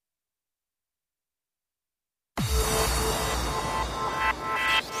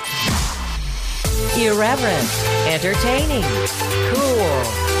Irreverent, entertaining, cool.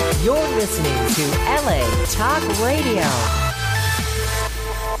 You're listening to LA Talk Radio.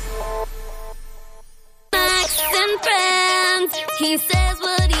 Max and friends, he says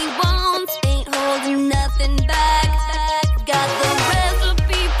what he wants, ain't holding nothing back. Got the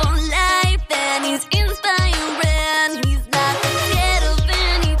recipe for life that he's inspiring. He's not scared of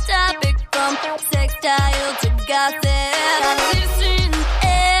any topic from sextile to gossip. Listen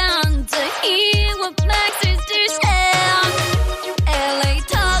and to hear what Max is to share. LA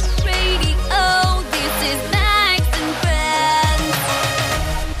Talk Radio, this is Max and Friends.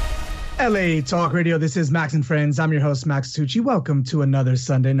 LA Talk Radio, this is Max and Friends. I'm your host, Max Tucci. Welcome to another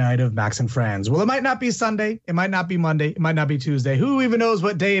Sunday night of Max and Friends. Well, it might not be Sunday, it might not be Monday, it might not be Tuesday. Who even knows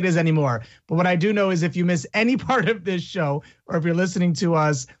what day it is anymore? But what I do know is if you miss any part of this show, or if you're listening to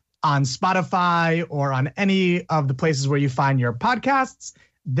us on Spotify or on any of the places where you find your podcasts,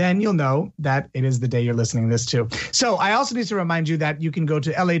 then you'll know that it is the day you're listening to this too. So I also need to remind you that you can go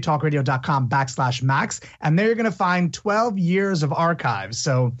to latalkradio.com/Max, and there you're going to find 12 years of archives.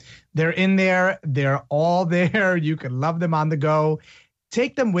 So they're in there. They're all there. You can love them on the go.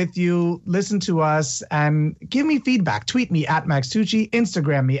 Take them with you, listen to us, and give me feedback. Tweet me at Max Tucci,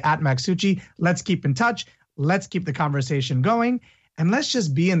 Instagram me at Max Tucci. Let's keep in touch. Let's keep the conversation going. And let's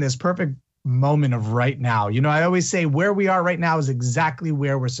just be in this perfect moment of right now. You know, I always say where we are right now is exactly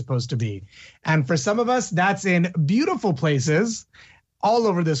where we're supposed to be. And for some of us, that's in beautiful places all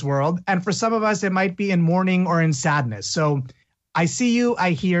over this world. And for some of us, it might be in mourning or in sadness. So I see you,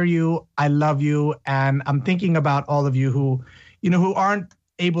 I hear you, I love you. And I'm thinking about all of you who aren't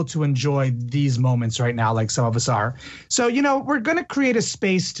able to enjoy these moments right now, like some of us are. So, we're going to create a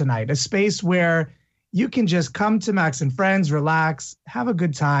space tonight, a space where you can just come to Max and Friends, relax, have a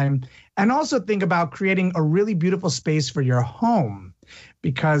good time, and also think about creating a really beautiful space for your home,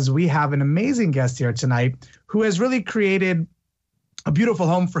 because we have an amazing guest here tonight who has really created a beautiful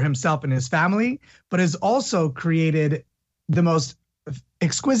home for himself and his family, but has also created the most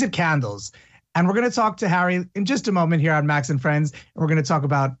exquisite candles. And we're going to talk to Harry in just a moment here on Max and Friends. And we're going to talk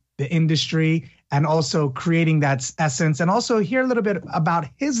about the industry and also creating that essence, and also hear a little bit about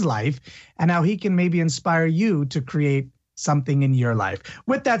his life and how he can maybe inspire you to create something in your life.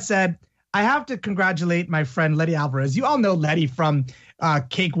 With that said, I have to congratulate my friend Lenny Alvarez. You all know Lenny from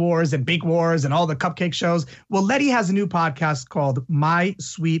Cake Wars and Bake Wars and all the cupcake shows. Well, Lenny has a new podcast called My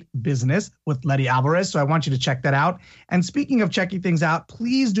Sweet Business with Lenny Alvarez. So I want you to check that out. And speaking of checking things out,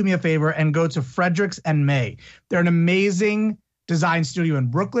 please do me a favor and go to Fredericks and May. They're an amazing design studio in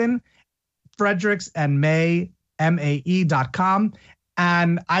Brooklyn. Fredericks and May, MAE.com.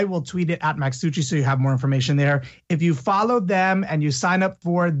 And I will tweet it at Max Tucci so you have more information there. If you follow them and you sign up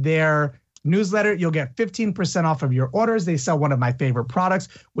for their newsletter, you'll get 15% off of your orders. They sell one of my favorite products,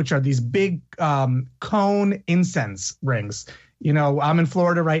 which are these big cone incense rings. I'm in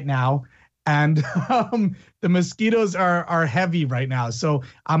Florida right now, and the mosquitoes are heavy right now. So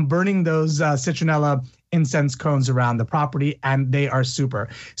I'm burning those citronella incense cones around the property, and they are super.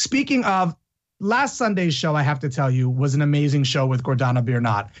 Speaking of, last Sunday's show, I have to tell you, was an amazing show with Gordana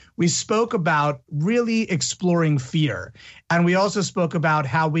Biernat. We spoke about really exploring fear. And we also spoke about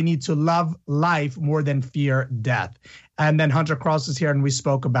how we need to love life more than fear death. And then Hunter Cross is here, and we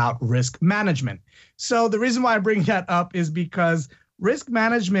spoke about risk management. So the reason why I bring that up is because risk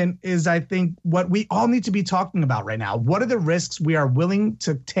management is, I think, what we all need to be talking about right now. What are the risks we are willing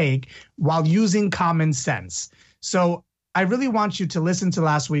to take while using common sense? So I really want you to listen to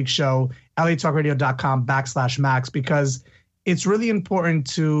last week's show, latalkradio.com/Max, because it's really important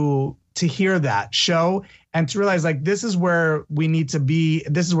to hear that show and to realize, like, this is where we need to be.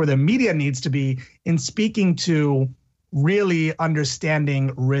 This is where the media needs to be in speaking to really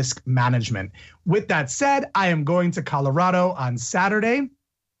understanding risk management. With that said, I am going to Colorado on Saturday.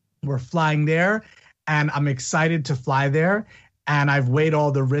 We're flying there, and I'm excited to fly there. And I've weighed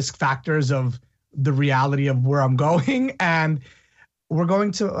all the risk factors of the reality of where I'm going, and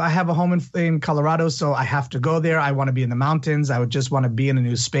I have a home in Colorado, so I have to go there. I want to be in the mountains. I would just want to be in a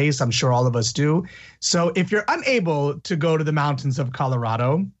new space. I'm sure all of us do. So if you're unable to go to the mountains of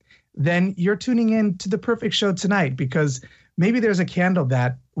Colorado, then you're tuning in to the perfect show tonight, because maybe there's a candle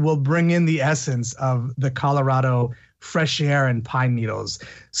that will bring in the essence of the Colorado fresh air and pine needles.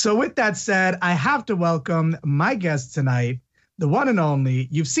 So with that said, I have to welcome my guest tonight, the one and only.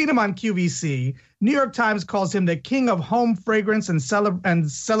 You've seen him on QVC. New York Times calls him the king of home fragrance, and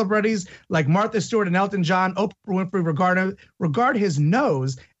celebrities like Martha Stewart and Elton John, Oprah Winfrey regard his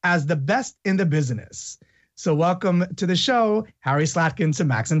nose as the best in the business. So welcome to the show, Harry Slatkin to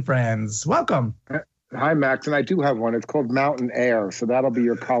Max and Friends. Welcome. Hi, Max. And I do have one. It's called Mountain Air. So that'll be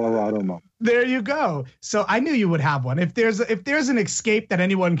your Colorado moment. There you go. So I knew you would have one. If there's an escape that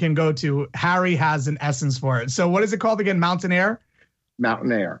anyone can go to, Harry has an essence for it. So what is it called again? Mountain Air?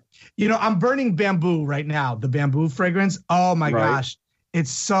 Mountain Air. You know, I'm burning bamboo right now, the bamboo fragrance. Oh my gosh. It's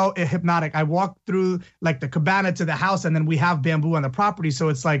so hypnotic. I walk through like the cabana to the house, and then we have bamboo on the property. So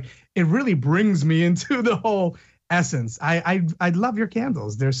it's like, it really brings me into the whole essence. I love your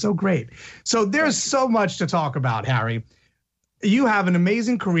candles. They're so great. So there's so much to talk about, Harry. You have an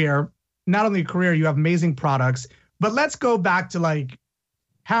amazing career. Not only a career, you have amazing products. But let's go back to like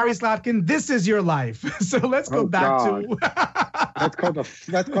Harry Slatkin. This is your life. So let's go back to. That's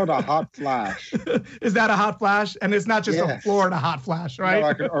called a hot flash. Is that a hot flash? And it's not just a Florida hot flash, right? No,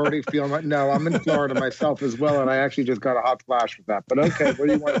 I can already feel no, I'm in Florida myself as well, and I actually just got a hot flash with that. But okay, where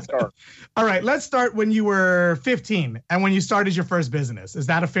do you want to start? All right, let's start when you were 15 and when you started your first business. Is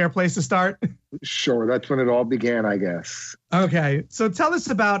that a fair place to start? Sure, that's when it all began, I guess. Okay, so tell us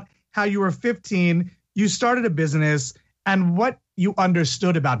about how you were 15, you started a business, and what you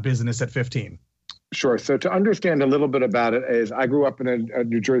understood about business at 15. Sure. So to understand a little bit about it is I grew up in a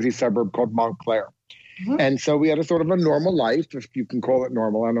New Jersey suburb called Montclair. Mm-hmm. And so we had a sort of a normal life, if you can call it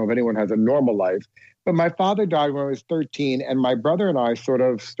normal. I don't know if anyone has a normal life. But my father died when I was 13, and my brother and I sort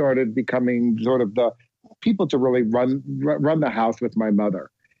of started becoming sort of the people to really run the house with my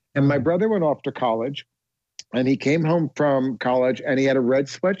mother. And my brother went off to college, and he came home from college, and he had a red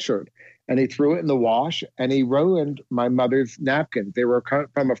sweatshirt. And he threw it in the wash, and he ruined my mother's napkins. They were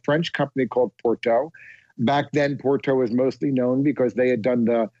from a French company called Porto. Back then, Porto was mostly known because they had done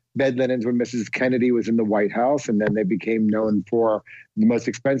the bed linens when Mrs. Kennedy was in the White House, and then they became known for the most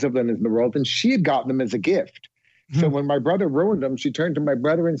expensive linens in the world. And she had gotten them as a gift. So when my brother ruined them, she turned to my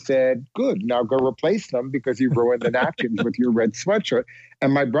brother and said, good, now go replace them because you ruined the napkins with your red sweatshirt.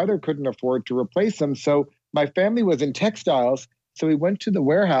 And my brother couldn't afford to replace them. So my family was in textiles. So he went to the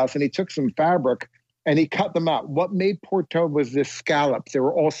warehouse and he took some fabric and he cut them out. What made Porto was this scallops. They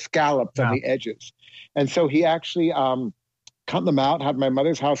were all scallops on the edges. And so he actually cut them out, had my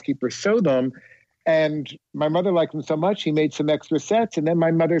mother's housekeeper sew them. And my mother liked them so much, he made some extra sets. And then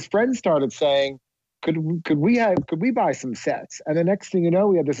my mother's friends started saying, could we buy some sets? And the next thing you know,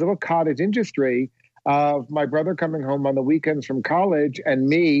 we had this little cottage industry of my brother coming home on the weekends from college and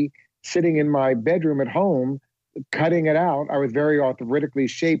me sitting in my bedroom at home, cutting it out. I was very arthritically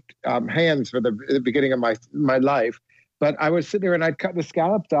shaped hands for the beginning of my life. But I would sit there and I'd cut the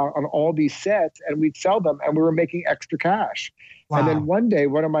scallops out on all these sets and we'd sell them and we were making extra cash. Wow. And then one day,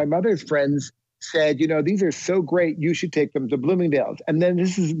 one of my mother's friends said, these are so great, you should take them to Bloomingdale's. And then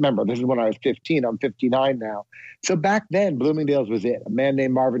this is when I was 15, I'm 59 now. So back then, Bloomingdale's was it. A man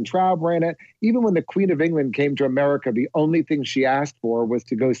named Marvin Traub ran it. Even when the Queen of England came to America, the only thing she asked for was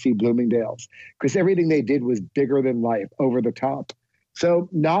to go see Bloomingdale's because everything they did was bigger than life, over the top. So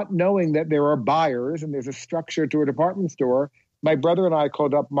not knowing that there are buyers and there's a structure to a department store, my brother and I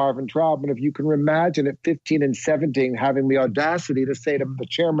called up Marvin Traub. And if you can imagine at 15 and 17 having the audacity to say to the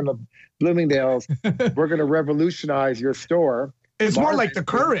chairman of Bloomingdale's, we're going to revolutionize your store. It's Marvin, more like the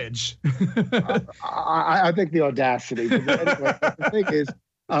courage. I think the audacity. But anyway, the thing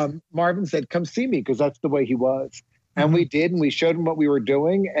is, Marvin said, come see me, because that's the way he was. And we did, and we showed him what we were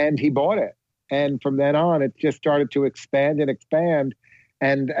doing, and he bought it. And from then on, it just started to expand and expand.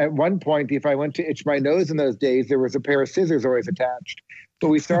 And at one point, if I went to itch my nose in those days, there was a pair of scissors always attached. So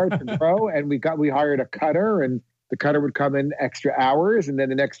we started to grow, and we hired a cutter, and the cutter would come in extra hours. And then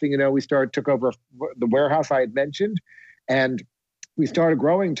the next thing you know, we took over the warehouse I had mentioned. And we started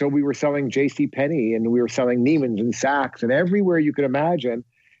growing until we were selling JCPenney, and we were selling Neiman's and Saks and everywhere you could imagine.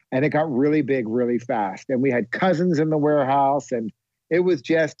 And it got really big really fast. And we had cousins in the warehouse. And it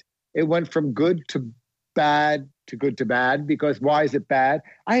went from good to bad to good to bad. Because why is it bad?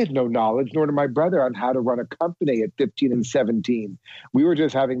 I had no knowledge, nor did my brother, on how to run a company at 15 and 17. We were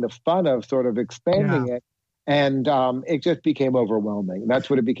just having the fun of sort of expanding it. And it just became overwhelming. That's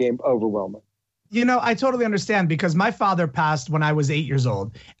what it became, overwhelming. I totally understand, because my father passed when I was 8 years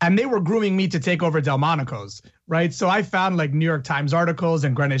old, and they were grooming me to take over Delmonico's, right? So I found like New York Times articles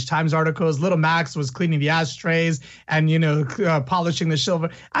and Greenwich Times articles. Little Max was cleaning the ashtrays and, polishing the silver.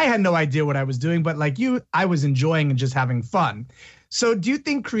 I had no idea what I was doing, but like you, I was enjoying and just having fun. So do you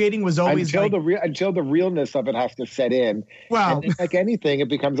think creating was always until the realness of it has to set in? Well, and like anything, it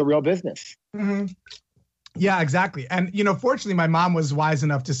becomes a real business. Mm-hmm. Yeah, exactly. And, fortunately, my mom was wise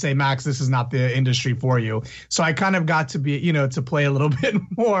enough to say, Max, this is not the industry for you. So I kind of got to be, to play a little bit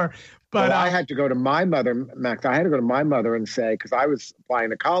more. But I had to go to my mother, Max. I had to go to my mother and say, because I was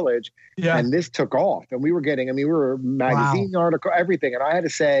applying to college and this took off. And we were we were a magazine article, everything. And I had to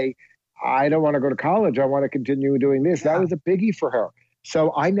say, I don't want to go to college. I want to continue doing this. Yeah. That was a biggie for her.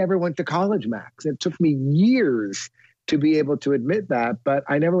 So I never went to college, Max. It took me years to be able to admit that, but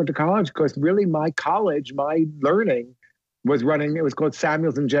I never went to college because really my college, my learning was running, it was called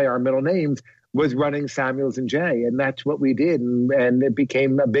Samuels and Jay, our middle names, was running Samuels and Jay. And that's what we did. And it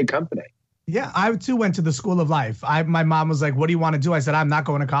became a big company. Yeah, I too went to the School of Life. My mom was like, what do you want to do? I said, I'm not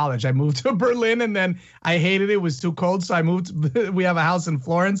going to college. I moved to Berlin and then I hated it. It was too cold. So I moved. We have a house in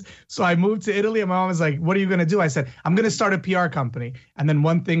Florence. So I moved to Italy and my mom was like, what are you going to do? I said, I'm going to start a PR company. And then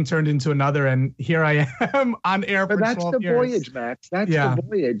one thing turned into another. And here I am on air for 12 years. But that's the voyage, Max. That's the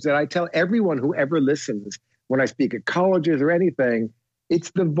voyage that I tell everyone who ever listens when I speak at colleges or anything.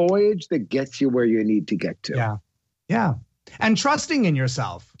 It's the voyage that gets you where you need to get to. Yeah. Yeah. And trusting in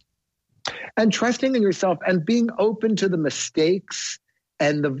yourself. And trusting in yourself and being open to the mistakes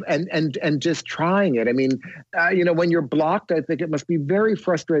and just trying it. I mean, when you're blocked, I think it must be very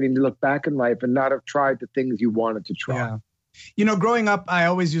frustrating to look back in life and not have tried the things you wanted to try. Yeah. Growing up, I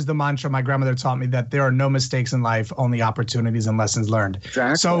always used the mantra my grandmother taught me that there are no mistakes in life, only opportunities and lessons learned.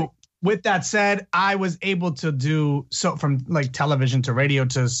 Exactly. So with that said, I was able to do so from like television to radio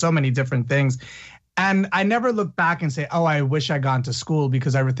to so many different things. And I never look back and say, oh, I wish I'd gone to school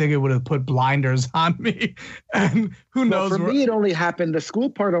because I would think it would have put blinders on me. And who knows? For me, it only happened. The school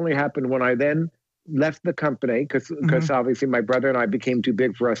part only happened when I then left the company because obviously my brother and I became too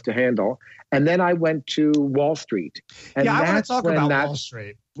big for us to handle. And then I went to Wall Street. And I want to talk about Wall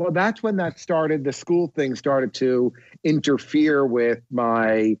Street. Well, that's when that started. The school thing started to interfere with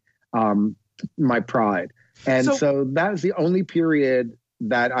my my pride. And so that was the only period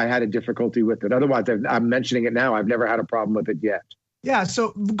that I had a difficulty with it. Otherwise, I'm mentioning it now. I've never had a problem with it yet. Yeah.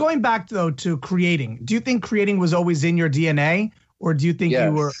 So going back though to creating, do you think creating was always in your DNA, or do you think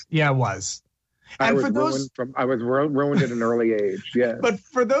you were? Yeah, it was. I was ruined at an early age. Yeah. But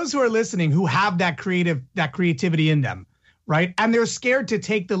for those who are listening, who have that creativity in them, right, and they're scared to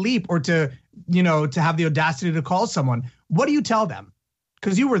take the leap or to have the audacity to call someone, what do you tell them?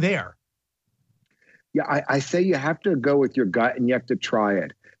 Because you were there. Yeah, I say you have to go with your gut and you have to try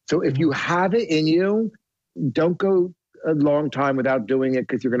it. So if you have it in you, don't go a long time without doing it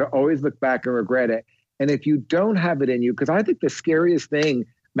because you're going to always look back and regret it. And if you don't have it in you, because I think the scariest thing,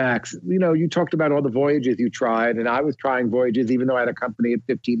 Max, you talked about all the voyages you tried, and I was trying voyages even though I had a company at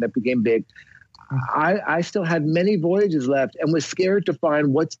 15 that became big. I still had many voyages left and was scared to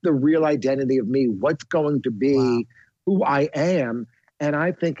find what's the real identity of me, what's going to be who I am. And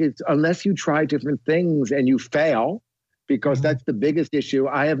I think it's unless you try different things and you fail, because that's the biggest issue.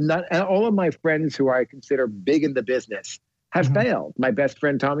 I have not, and all of my friends who I consider big in the business have failed. My best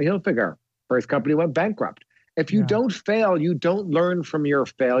friend, Tommy Hilfiger, first company went bankrupt. If you don't fail, you don't learn from your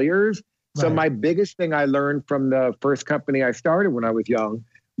failures. So my biggest thing I learned from the first company I started when I was young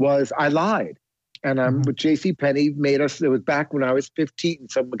was I lied. And with JCPenney made us, it was back when I was 15.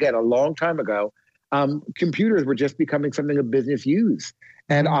 So again, a long time ago. Computers were just becoming something a business use.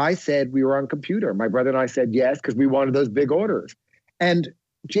 And I said we were on computer. My brother and I said yes, because we wanted those big orders. And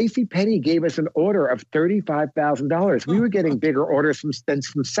JCPenney gave us an order of $35,000. We were getting bigger orders than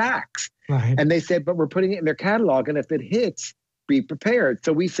some Saks. Right. And they said, but we're putting it in their catalog. And if it hits, be prepared.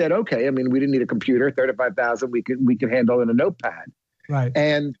 So we said, okay. I mean, we didn't need a computer, $35,000. We could handle in a notepad. Right.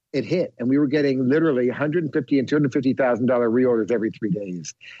 And it hit. And we were getting literally $150,000 and $250,000 reorders every 3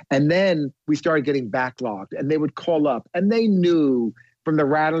 days. And then we started getting backlogged and they would call up and they knew from the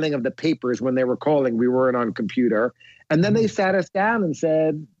rattling of the papers when they were calling, we weren't on computer. And then they sat us down and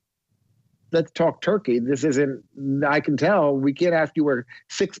said, let's talk turkey. This isn't, I can tell, we can't ask you where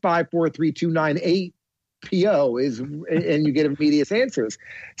 6543298 PO is and you get immediate answers.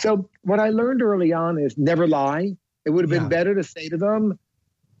 So what I learned early on is never lie. It would have been better to say to them,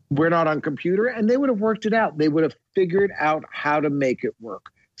 we're not on computer, and they would have worked it out. They would have figured out how to make it work.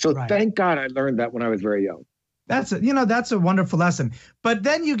 So thank God I learned that when I was very young. That's a wonderful lesson. But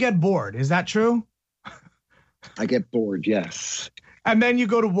then you get bored. Is that true? I get bored, yes. And then you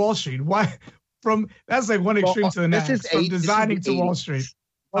go to Wall Street. Why? That's like one extreme to the next. From designing to Wall Street.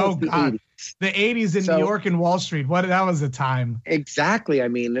 Oh God, the 80s in New York and Wall Street. That was a time. Exactly. I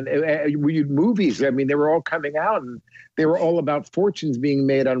mean, movies. I mean, they were all coming out, and they were all about fortunes being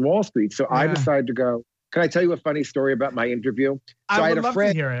made on Wall Street. So I decided to go. Can I tell you a funny story about my interview? I would love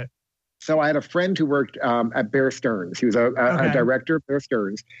to hear it. So I had a friend who worked at Bear Stearns. He was a director of Bear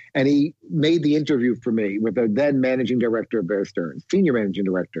Stearns, and he made the interview for me with the then managing director of Bear Stearns, senior managing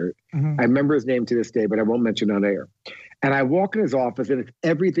director. I remember his name to this day, but I won't mention it on air. And I walk in his office, and it's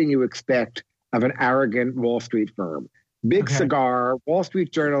everything you expect of an arrogant Wall Street firm. Big cigar, Wall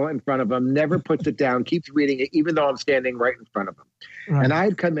Street Journal in front of him, never puts it down, keeps reading it, even though I'm standing right in front of him. Right. And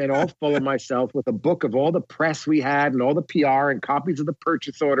I'd come in all full of myself with a book of all the press we had and all the PR and copies of the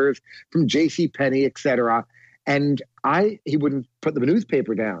purchase orders from JCPenney, et cetera. And he wouldn't put the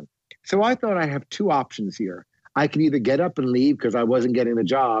newspaper down. So I thought I have two options here. I could either get up and leave because I wasn't getting the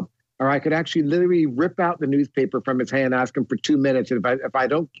job, or I could actually literally rip out the newspaper from his hand, ask him for 2 minutes. And if I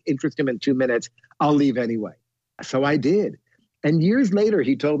don't interest him in 2 minutes, I'll leave anyway. So I did. And years later,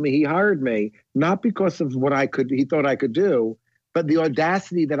 he told me he hired me, not because of what he thought I could do, but the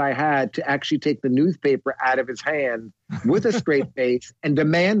audacity that I had to actually take the newspaper out of his hand with a straight face and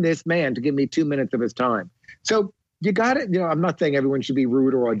demand this man to give me 2 minutes of his time. So you got it. I'm not saying everyone should be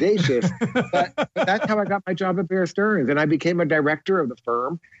rude or audacious, but that's how I got my job at Bear Stearns. And I became a director of the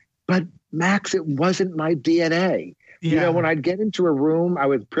firm. But Max, it wasn't my DNA. Yeah. When I'd get into a room, I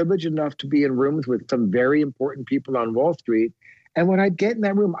was privileged enough to be in rooms with some very important people on Wall Street. And when I'd get in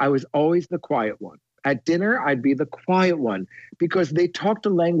that room, I was always the quiet one. At dinner, I'd be the quiet one because they talked a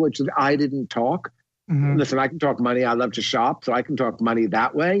language that I didn't talk. Mm-hmm. Listen, I can talk money. I love to shop, so I can talk money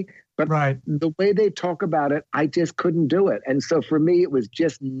that way. But the way they talk about it, I just couldn't do it. And so for me, it was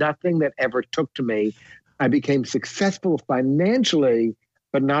just nothing that ever took to me. I became successful financially,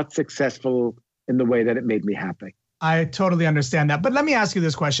 but not successful in the way that it made me happy. I totally understand that. But let me ask you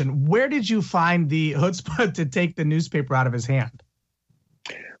this question. Where did you find the chutzpah to take the newspaper out of his hand?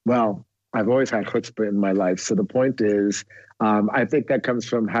 Well, I've always had chutzpah in my life. So the point is, I think that comes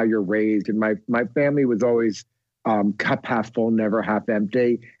from how you're raised. And my family was always cup half full, never half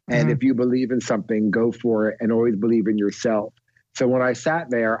empty. And if you believe in something, go for it and always believe in yourself. So when I sat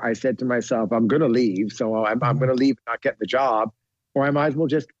there, I said to myself, I'm going to leave. So I'm going to leave and not get the job. Or I might as well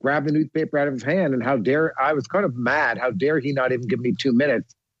just grab the newspaper out of his hand. And I was kind of mad. How dare he not even give me 2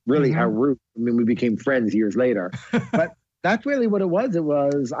 minutes? Really, how rude. I mean, we became friends years later. But that's really what it was. It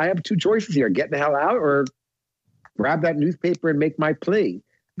was, I have two choices here. Get the hell out or grab that newspaper and make my plea.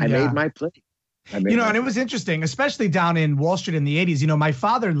 I made my plea. And it was interesting, especially down in Wall Street in the 80s. My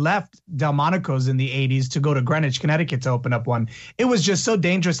father left Delmonico's in the 80s to go to Greenwich, Connecticut to open up one. It was just so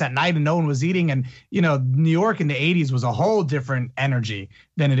dangerous at night and no one was eating. And, New York in the 80s was a whole different energy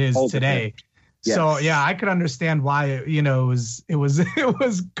than it is today. Yes. So, I could understand why, it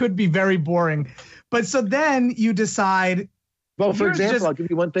was could be very boring. But so then you decide. Well, for example, I'll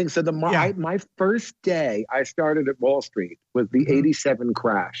give you one thing. So my first day I started at Wall Street was the 87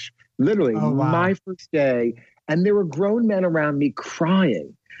 crash. Literally, my first day. And there were grown men around me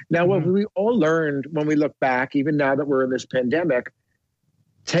crying. Now, what we all learned when we look back, even now that we're in this pandemic,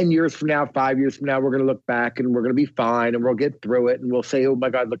 10 years from now, 5 years from now, we're going to look back and we're going to be fine and we'll get through it and we'll say, oh,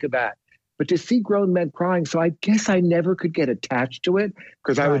 my God, look at that. But to see grown men crying, so I guess I never could get attached to it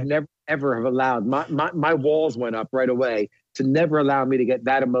because I would never, ever have allowed, my walls went up right away to never allow me to get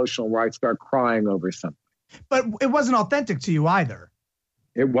that emotional where I'd start crying over something. But it wasn't authentic to you either.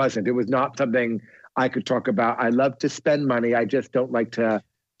 It wasn't. It was not something I could talk about. I love to spend money. I just don't like to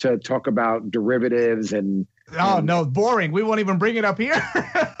talk about derivatives and. Oh, no, boring. We won't even bring it up here.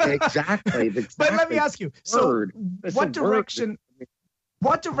 Exactly. But let me ask you. So what direction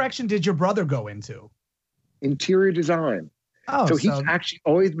did your brother go into? Interior design. Oh, so he's actually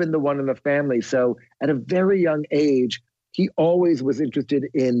always been the one in the family. So at a very young age, he always was interested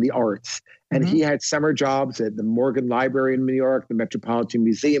in the arts. And he had summer jobs at the Morgan Library in New York, the Metropolitan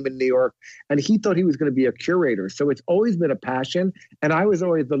Museum in New York. And he thought he was going to be a curator. So it's always been a passion. And I was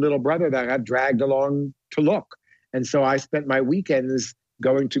always the little brother that got dragged along to look. And so I spent my weekends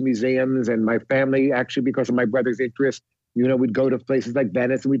going to museums, and my family, actually, because of my brother's interest, we'd go to places like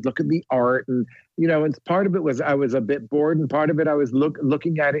Venice and we'd look at the art. And, and part of it was I was a bit bored, and part of it I was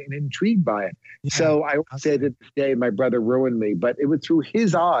looking at it and intrigued by it. Yeah, so I would say that this day my brother ruined me, but it was through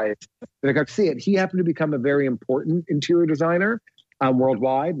his eyes that I got to see it. He happened to become a very important interior designer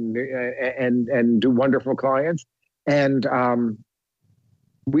worldwide and do wonderful clients. And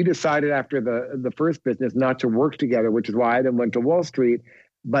we decided after the first business not to work together, which is why I then went to Wall Street.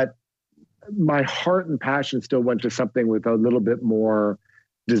 But my heart and passion still went to something with a little bit more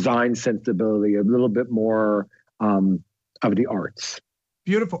design sensibility, a little bit more of the arts.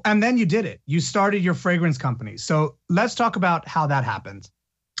 Beautiful. And then you did it. You started your fragrance company. So let's talk about how that happened.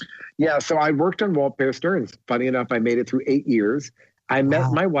 Yeah. So I worked on Bear Stearns. Funny enough, I made it through 8 years. I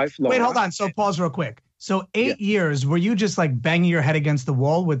met my wife, Laura. Wait, hold on. So pause real quick. So 8 years, were you just like banging your head against the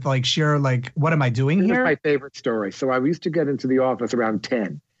wall with sheer what am I doing here? This is my favorite story. So I used to get into the office around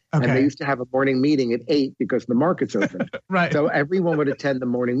 10. Okay. And they used to have a morning meeting at 8 because the market's open. Right. So everyone would attend the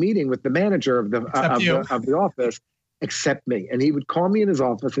morning meeting with the manager of the office, except me. And he would call me in his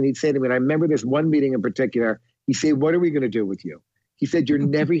office and he'd say to me, and I remember this one meeting in particular, He said, what are we going to do with you? He said, you're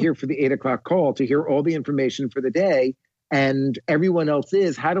never here for the 8 o'clock call to hear all the information for the day. And everyone else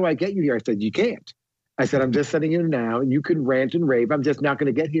is. How do I get you here? I said, you can't. I said, I'm just sitting here now. And you can rant and rave. I'm just not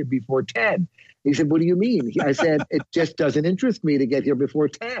going to get here before 10. He said, what do you mean? I said, it just doesn't interest me to get here before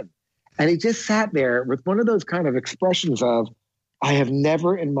 10. And he just sat there with one of those kind of expressions of, I have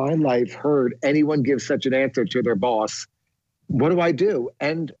never in my life heard anyone give such an answer to their boss. What do I do?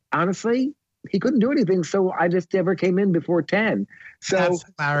 And honestly, he couldn't do anything. So I just never came in before 10. So That's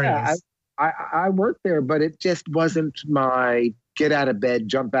hilarious. Yeah, I worked there, but it just wasn't my get out of bed,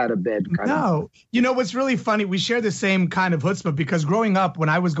 jump out of bed kind of. No. You know, what's really funny, we share the same kind of chutzpah because growing up, when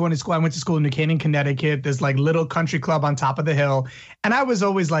I was going to school, I went to school in New Canaan, Connecticut, this like little country club on top of the hill. And I was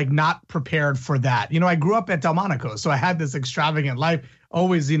always like not prepared for that. You know, I grew up at Delmonico, so I had this extravagant life,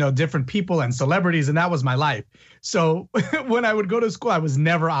 always, you know, different people and celebrities, and that was my life. So when I would go to school, I was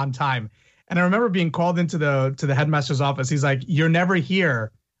never on time. And I remember being called into the headmaster's office. He's like, you're never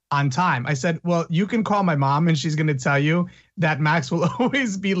here on time. I said, well, you can call my mom and she's going to tell you that Max will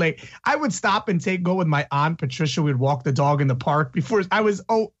always be late. I would stop and go with my aunt Patricia. We'd walk the dog in the park before I was,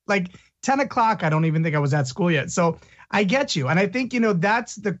 like 10 o'clock. I don't even think I was at school yet. So I get you. And I think, you know,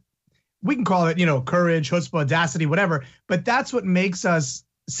 we can call it, you know, courage, chutzpah, audacity, whatever, but that's what makes us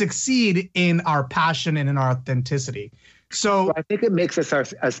succeed in our passion and in our authenticity. So I think it makes us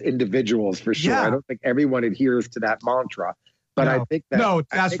as individuals for sure. Yeah. I don't think everyone adheres to that mantra. But I think that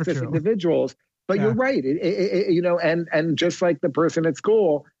that's for sure. Individuals. But you're right. You know, and just like the person at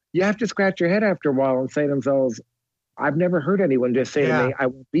school, you have to scratch your head after a while and say to themselves, I've never heard anyone just say to me, I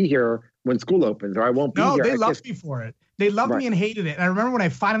won't be here when school opens, or I won't be here. No, they loved me for it. They loved me and hated it. And I remember when I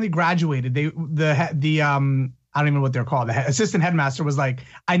finally graduated, the I don't even know what they're called. The assistant headmaster was like,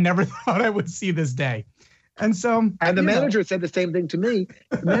 I never thought I would see this day. And so, and the manager said the same thing to me.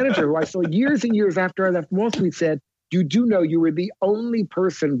 The manager, who I saw years and years after I left Wall Street, said, you do know you were the only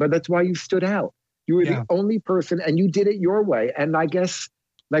person, but that's why you stood out. You were the only person, and you did it your way. And I guess,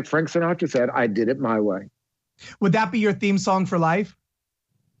 like Frank Sinatra said, I did it my way. Would that be your theme song for life?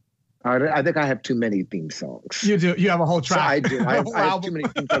 I think I have too many theme songs. You do. You have a whole track. So I do. I have too many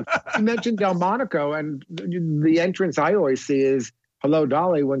theme songs. You mentioned Delmonico, and the entrance I always see is Hello,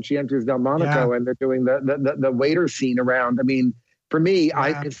 Dolly, when she enters Delmonico, and they're doing the waiter scene around. I mean, for me,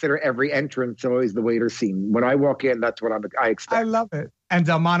 I consider every entrance always the waiter scene. When I walk in, that's what I expect. I love it. And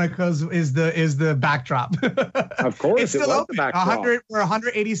Delmonico's is the backdrop. Of course, it's still open. 100. We're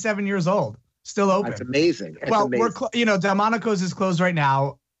 187 years old. Still open. That's amazing. We're Delmonico's is closed right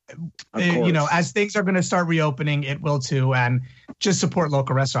now. You know, as things are going to start reopening, it will too, and just support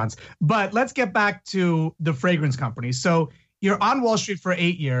local restaurants. But let's get back to the fragrance company. So you're on Wall Street for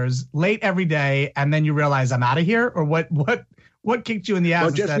 8 years, late every day, and then you realize I'm out of here, or what kicked you in the ass?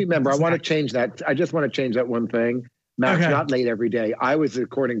 Well, just remember, I want to change that. I just want to change that one thing. Max, not late every day. I was,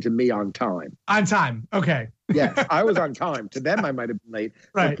 according to me, on time. On time. Okay. Yes, I was on time. To them, I might have been late.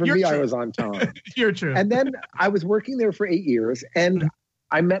 Right. But for me, I was on time. You're true. And then I was working there for 8 years, and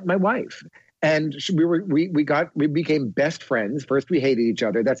I met my wife. And we became best friends. First, we hated each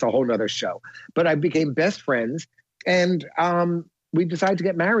other. That's a whole nother show. But I became best friends, and we decided to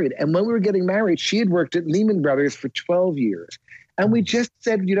get married. And when we were getting married, she had worked at Lehman Brothers for 12 years. And we just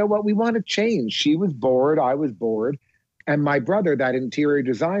said, you know what, we want to change. She was bored. I was bored. And my brother, that interior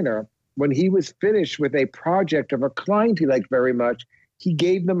designer, when he was finished with a project of a client he liked very much, he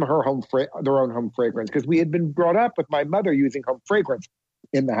gave them their own home fragrance, because we had been brought up with my mother using home fragrance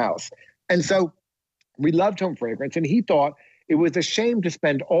in the house. And so we loved home fragrance. And he thought it was a shame to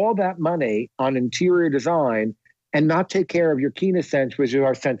spend all that money on interior design and not take care of your keenest sense, which is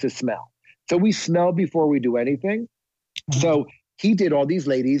our sense of smell. So we smell before we do anything. So he did all these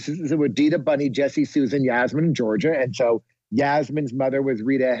ladies. There were Dita, Bunny, Jessie, Susan, Yasmin, and Georgia. And so Yasmin's mother was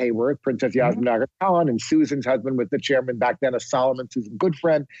Rita Hayworth, Princess Yasmin Aga Khan, and Susan's husband was the chairman back then of Solomon, Susan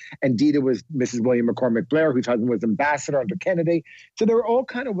Goodfriend, and Dita was Mrs. William McCormick Blair, whose husband was ambassador under Kennedy. So they were all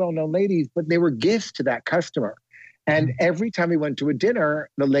kind of well-known ladies, but they were gifts to that customer. And every time we went to a dinner,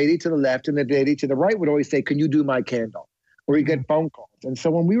 the lady to the left and the lady to the right would always say, "Can you do my candle?" Or he'd get phone calls. And so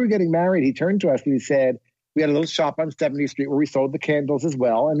when we were getting married, he turned to us and he said, we had a little shop on 70th Street where we sold the candles as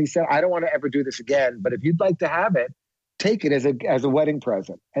well. And he said, "I don't want to ever do this again, but if you'd like to have it, take it as a wedding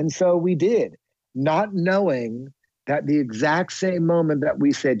present." And so we did, not knowing that the exact same moment that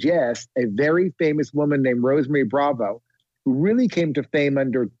we said yes, a very famous woman named Rosemary Bravo, who really came to fame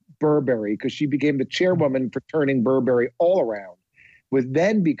under Burberry because she became the chairwoman for turning Burberry all around, was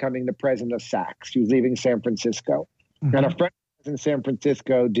then becoming the president of Saks. She was leaving San Francisco. And a friend in San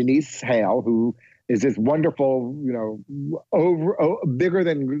Francisco, Denise Hale, who is this wonderful, bigger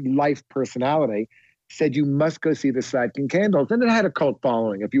than life personality, said you must go see the Slatkin candles. And it had a cult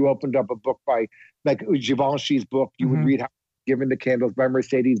following. If you opened up a book by, like Givenchy's book, you would read How Given the Candles by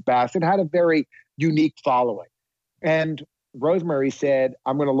Mercedes Bass. It had a very unique following. And Rosemary said,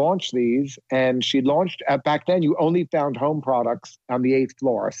 I'm going to launch these. And she launched, back then, you only found home products on the 8th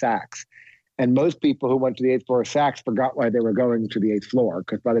floor, Saks. And most people who went to the 8th floor of Saks forgot why they were going to the 8th floor,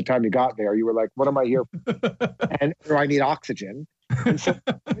 because by the time you got there, you were like, what am I here for? And or I need oxygen. And so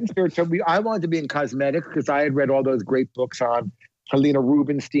I wanted to be in cosmetics because I had read all those great books on Helena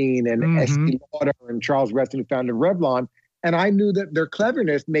Rubinstein and Estee Lauder and Charles Reston, who founded Revlon. And I knew that their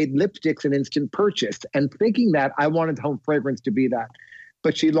cleverness made lipsticks an instant purchase. And thinking that, I wanted home fragrance to be that.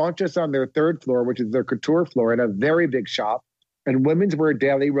 But she launched us on their 3rd floor, which is their couture floor, in a very big shop. And Women's Wear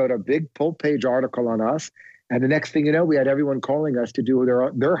Daily wrote a big full-page article on us. And the next thing you know, we had everyone calling us to do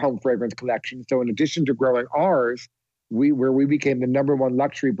their home fragrance collection. So in addition to growing ours, where we became the #1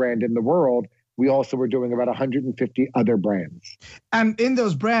 luxury brand in the world, we also were doing about 150 other brands. And in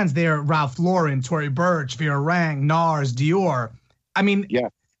those brands, they're Ralph Lauren, Tory Burch, Vera Wang, NARS, Dior. I mean,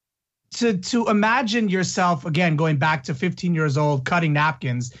 to imagine yourself, again, going back to 15 years old, cutting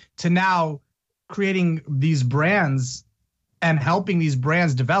napkins, to now creating these brands and helping these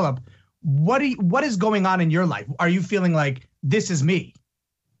brands develop, what is going on in your life? Are you feeling like, this is me?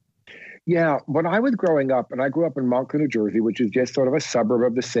 Yeah, when I was growing up, and I grew up in Montclair, New Jersey, which is just sort of a suburb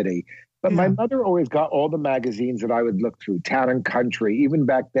of the city, but my mother always got all the magazines that I would look through, Town and Country, even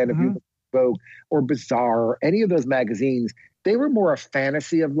back then, if you look at Vogue or Bazaar or any of those magazines, they were more a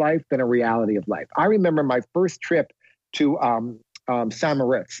fantasy of life than a reality of life. I remember my first trip to St.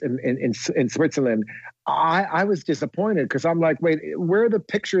 Moritz in Switzerland. I was disappointed because I'm like, wait, where are the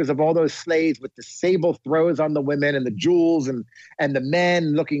pictures of all those slaves with the sable throws on the women and the jewels and the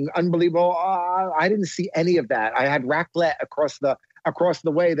men looking unbelievable? I didn't see any of that. I had raclette across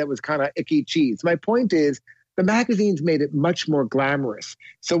the way that was kind of icky cheese. My point is, the magazines made it much more glamorous.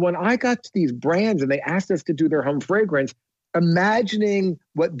 So when I got to these brands and they asked us to do their home fragrance, imagining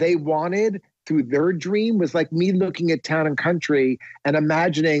what they wanted through their dream was like me looking at Town and Country and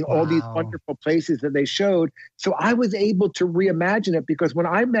imagining all these wonderful places that they showed. So I was able to reimagine it, because when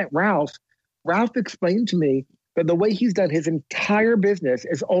I met Ralph explained to me that the way he's done his entire business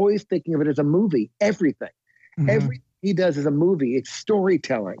is always thinking of it as a movie. Everything he does is a movie. It's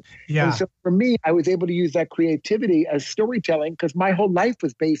storytelling. Yeah. And so for me, I was able to use that creativity as storytelling, because my whole life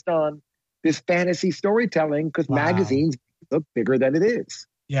was based on this fantasy storytelling, because magazines look bigger than it is.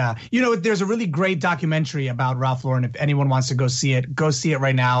 Yeah. You know, there's a really great documentary about Ralph Lauren. If anyone wants to go see it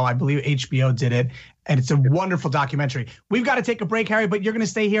right now. I believe HBO did it. And it's a wonderful documentary. We've got to take a break, Harry, but you're going to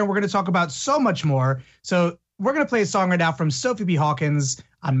stay here and we're going to talk about so much more. So we're going to play a song right now from Sophie B. Hawkins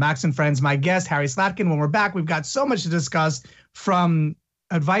on Max and Friends. My guest, Harry Slatkin. When we're back, we've got so much to discuss, from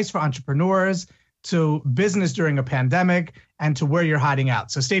advice for entrepreneurs to business during a pandemic and to where you're hiding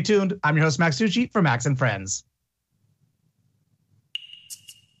out. So stay tuned. I'm your host, Max Tucci, for Max and Friends.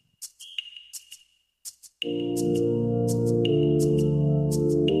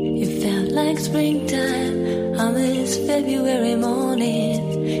 It felt like springtime on this February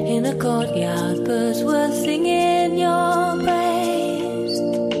morning. In a courtyard, birds were singing your praise.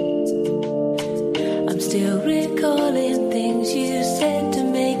 I'm still recalling things you said to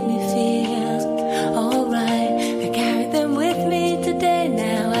make me feel alright. I carry them with me today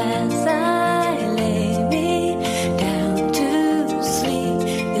now as I lay me down to sleep.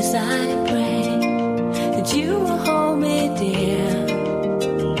 Yes, I pray that you will hold me dear.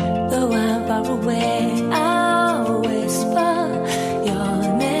 Though I'm far away, I'll whisper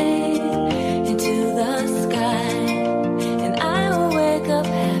your name into the sky, and I will wake up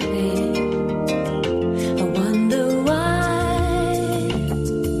happy. I wonder why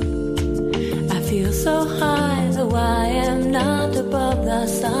I feel so high, though I am not above the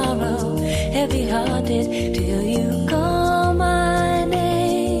sorrow. Heavy-hearted till you call my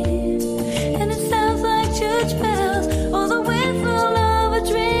name, and it sounds like church bells or the whistle of a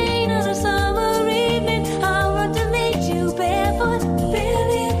train on a summer evening. I'll run to meet you barefoot,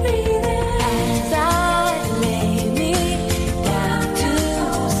 barely breathing, as I lay me down to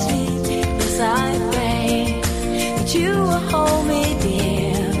sleep. Yes, I pray that you will hold me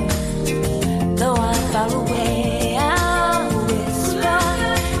dear. Though I'm far away, I'll whisper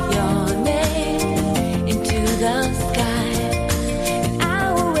your name into the sky, and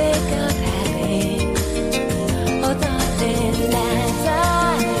I will wake up happy. Oh, darling, as I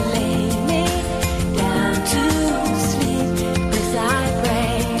lay me down to sleep, yes, I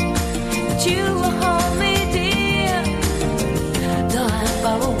pray that you will hold me dear. Though I'm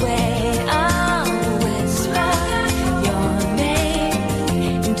far away, I'll whisper your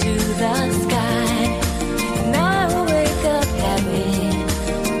name into the sky,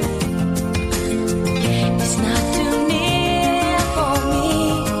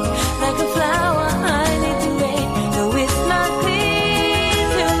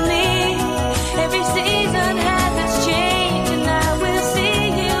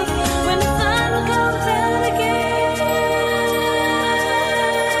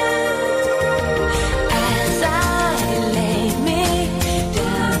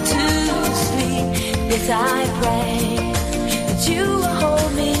 Yes, I pray that you will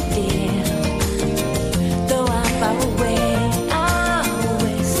hold me dear. Though I'm far away, I'll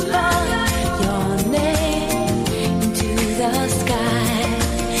whisper your name into the sky,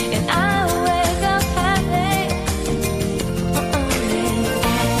 and I'll wake up happy.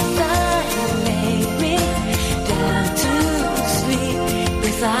 As I lay me down to sleep,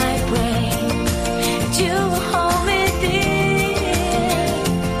 yes, I pray that you will hold me dear.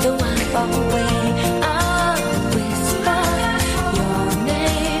 Though I'm far away,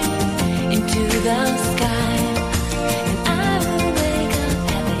 the sky, and I will wake up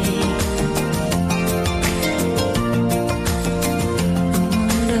happy.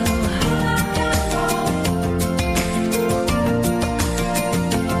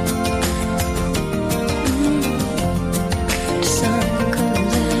 The sun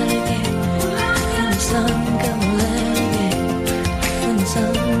comes out again, and the sun comes out again, when the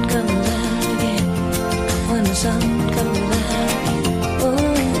sun comes out again, when the sun comes out again.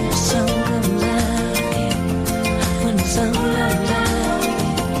 Oh, the sun comes out. Sun comes out,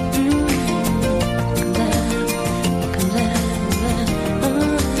 comes out,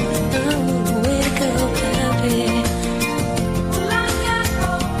 oh, wake up happy.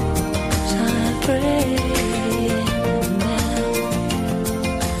 So I pray now,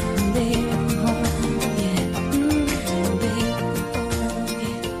 baby, home, yeah, baby, home, yeah,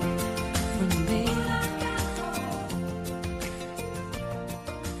 baby.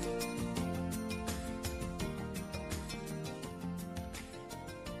 LA Talk Radio, this is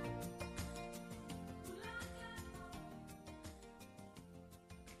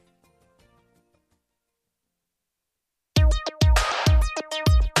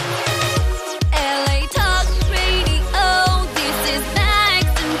Max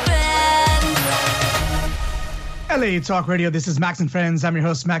and Friends. LA Talk Radio, this is Max and Friends. I'm your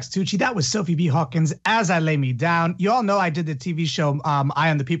host, Max Tucci. That was Sophie B. Hawkins, As I Lay Me Down. You all know I did the TV show I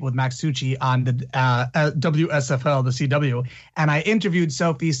Am the People with Max Tucci on the WSFL, the CW. And I interviewed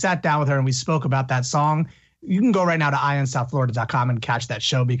Sophie, sat down with her, and we spoke about that song. You can go right now to IonSouthFlorida.com and catch that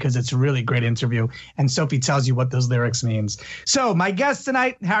show because it's a really great interview. And Sophie tells you what those lyrics means. So my guest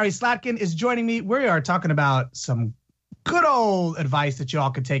tonight, Harry Slatkin, is joining me. We are talking about some good old advice that you all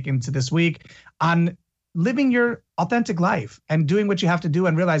could take into this week on living your authentic life and doing what you have to do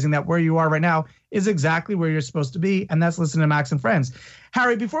and realizing that where you are right now is exactly where you're supposed to be. And that's listening to Max and Friends.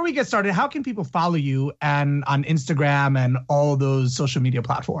 Harry, before we get started, how can people follow you and on Instagram and all those social media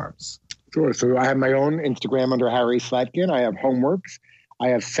platforms? Sure. So I have my own Instagram under Harry Slatkin. I have Homeworks. I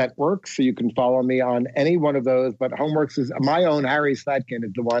have Setworks. So you can follow me on any one of those. But Homeworks is my own Harry Slatkin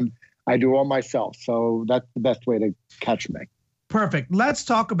is the one I do all myself. So that's the best way to catch me. Perfect. Let's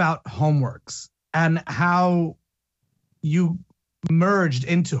talk about Homeworks and how you merged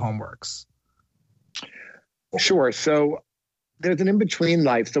into Homeworks. Sure. So there's an in-between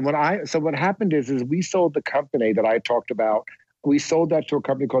life. So what happened is we sold the company that I talked about. We sold that to a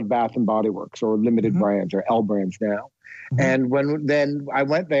company called Bath and Body Works, or Limited Brands, or L Brands now. And then I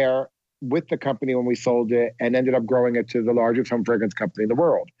went there with the company when we sold it and ended up growing it to the largest home fragrance company in the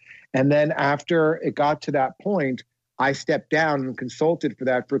world. And then after it got to that point, I stepped down and consulted for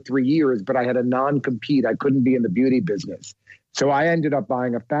that for 3 years, but I had a non-compete. I couldn't be in the beauty business. So I ended up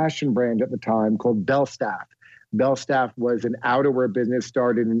buying a fashion brand at the time called Belstaff. Belstaff was an outerwear business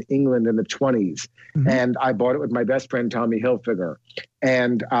started in England in the 20s. And I bought it with my best friend, Tommy Hilfiger.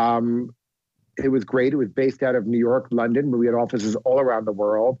 And it was great. It was based out of New York, London, but we had offices all around the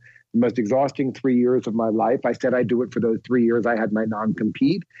world. The most exhausting 3 years of my life. I said I'd do it for those 3 years. I had my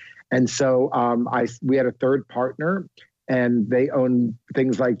non-compete. And so we had a third partner, and they owned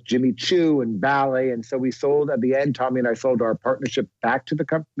things like Jimmy Choo and Ballet. And so we sold, at the end, Tommy and I sold our partnership back to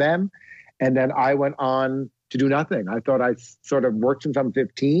them. And then I went on to do nothing. I thought I sort of worked since I'm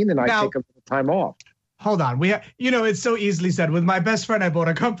 15 and I take a little time off. Hold on. It's so easily said. With my best friend, I bought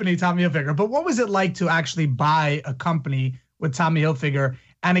a company, Tommy Hilfiger. But what was it like to actually buy a company with Tommy Hilfiger?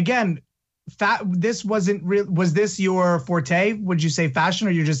 And again, this wasn't real. Was this your forte? Would you say fashion,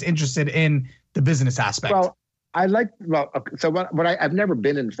 or you're just interested in the business aspect? Well, I've never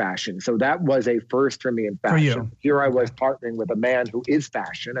been in fashion. So that was a first for me in fashion. For you. Here I was partnering with a man who is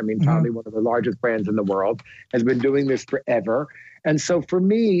fashion. I mean, Tommy, one of the largest brands in the world, has been doing this forever. And so for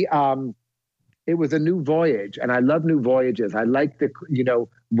me, it was a new voyage, and I love new voyages. I like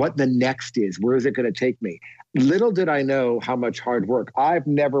what the next is. Where is it going to take me? Little did I know how much hard work. I've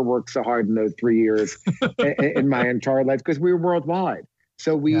never worked so hard in those 3 years in my entire life because we were worldwide.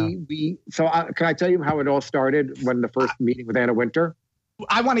 So can I tell you how it all started when the first meeting with Anna Wintour?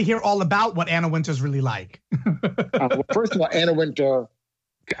 I want to hear all about what Anna Wintour's really like. Well, first of all, Anna Wintour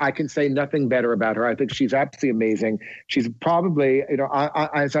I can say nothing better about her. I think she's absolutely amazing. She's probably,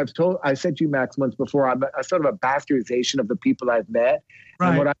 as I said to you, Max, once before, I'm a sort of a bastardization of the people I've met. Right.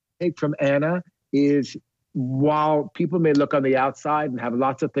 And what I take from Anna is, while people may look on the outside and have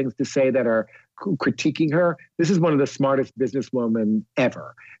lots of things to say that are critiquing her, this is one of the smartest businesswomen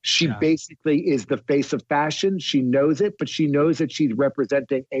ever. She basically is the face of fashion. She knows it, but she knows that she's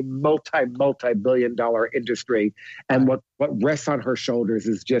representing a multi-billion-dollar industry. And what rests on her shoulders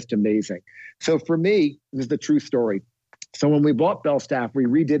is just amazing. So for me, this is the true story. So when we bought Belstaff, we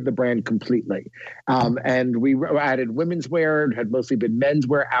redid the brand completely. And we added women's wear. It had mostly been men's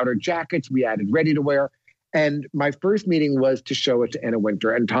wear, outer jackets. We added ready to wear. And my first meeting was to show it to Anna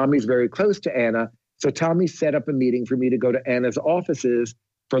Wintour. And Tommy's very close to Anna. So Tommy set up a meeting for me to go to Anna's offices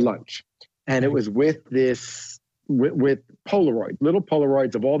for lunch. And it was with Polaroid, little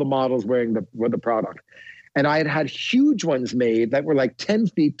Polaroids of all the models wearing the product. And I had huge ones made that were like 10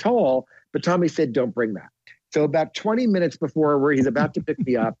 feet tall, but Tommy said, don't bring that. So about 20 minutes before where he's about to pick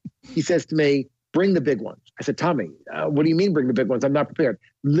me up, he says to me, bring the big ones. I said, Tommy, what do you mean bring the big ones? I'm not prepared.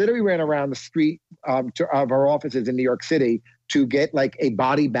 Literally ran around the street of our offices in New York City to get like a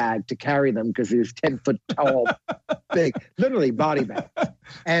body bag to carry them because it was 10 foot tall, big, literally body bag.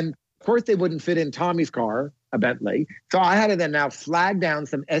 And of course they wouldn't fit in Tommy's car, a Bentley. So I had to then now flag down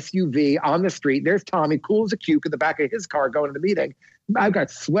some SUV on the street. There's Tommy, cool as a cuke, in the back of his car going to the meeting. I've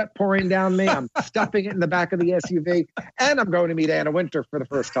got sweat pouring down me. I'm stuffing it in the back of the SUV. And I'm going to meet Anna Wintour for the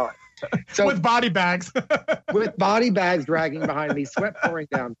first time. So, with body bags. With body bags dragging behind me, sweat pouring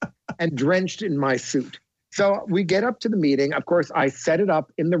down, and drenched in my suit. So we get up to the meeting. Of course, I set it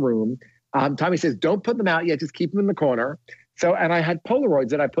up in the room. Tommy says, don't put them out yet. Just keep them in the corner. And I had Polaroids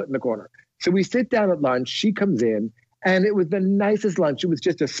that I put in the corner. So we sit down at lunch. She comes in, and it was the nicest lunch. It was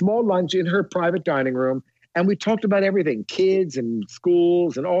just a small lunch in her private dining room. And we talked about everything, kids and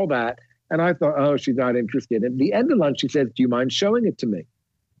schools and all that. And I thought, oh, she's not interested. At the end of lunch, she says, do you mind showing it to me?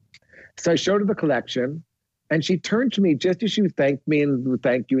 So I showed her the collection, and she turned to me just as she thanked me and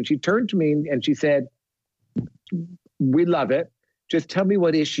thank you. And she turned to me and she said, we love it. Just tell me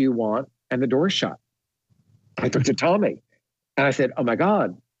what issue you want. And the door shut. I looked at Tommy and I said, oh my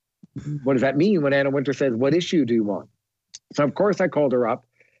God, what does that mean when Anna Wintour says, what issue do you want? So of course I called her up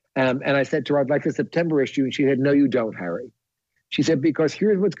and I said to her, I'd like the September issue. And she said, no, you don't, Harry. She said, because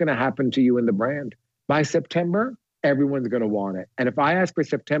here's what's going to happen to you in the brand. By September, everyone's going to want it. And if I ask for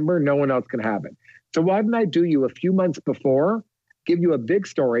September, no one else can have it. So why didn't I do you a few months before, give you a big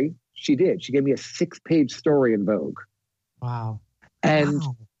story? She did. She gave me a 6-page story in Vogue. Wow. And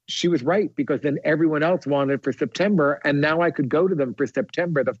she was right, because then everyone else wanted it for September. And now I could go to them for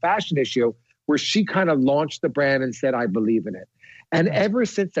September, the fashion issue, where she kind of launched the brand and said, I believe in it. And ever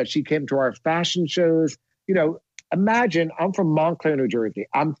since that, she came to our fashion shows. Imagine, I'm from Montclair, New Jersey.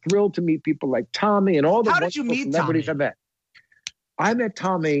 I'm thrilled to meet people like Tommy and all the wonderful celebrities I met. I met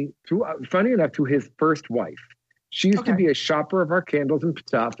Tommy, funny enough, through his first wife. She used to be a shopper of our candles and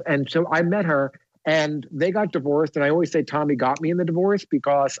stuff. And so I met her, and they got divorced. And I always say Tommy got me in the divorce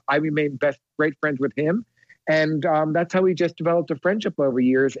because I remained great friends with him. And that's how we just developed a friendship over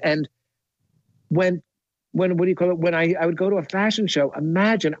years. And when I would go to a fashion show,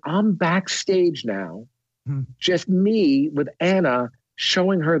 imagine I'm backstage now, just me with Anna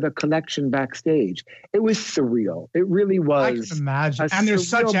showing her the collection backstage. It was surreal. It really was. I can imagine. And there's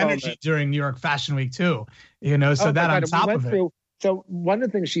such energy during New York Fashion Week too, so that on top of it. So one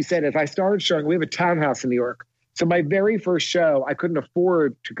of the things she said is I started showing, we have a townhouse in New York. So my very first show, I couldn't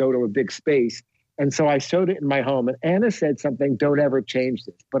afford to go to a big space. And so I showed it in my home. And Anna said something, don't ever change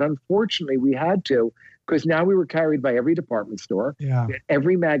this. But unfortunately, we had to, because now we were carried by every department store,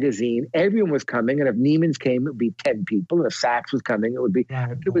 every magazine. Everyone was coming. And if Neiman's came, it would be 10 people. If Saks was coming, it would be,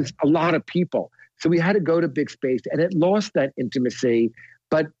 it was a lot of people. So we had to go to big space, and it lost that intimacy.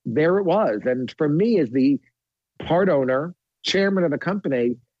 But there it was. And for me, as the part owner, chairman of the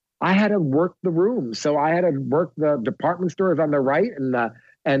company, I had to work the room. So I had to work the department stores on the right and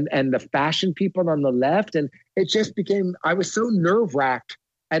the fashion people on the left. And it just became, I was so nerve-wracked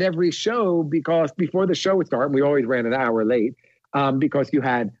at every show, because before the show would start, we always ran an hour late, because you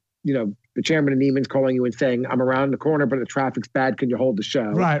had, the chairman of Neiman's calling you and saying, I'm around the corner, but the traffic's bad. Can you hold the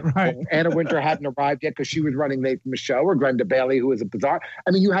show? Right. Or Anna Wintour hadn't arrived yet because she was running late from the show, or Glenda Bailey, who was a bizarre.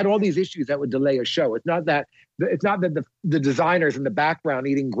 I mean, you had all these issues that would delay a show. It's not that the designers in the background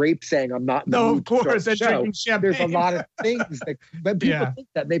eating grapes saying, I'm not in the mood of course, to show. Drinking champagne. There's a lot of things that people think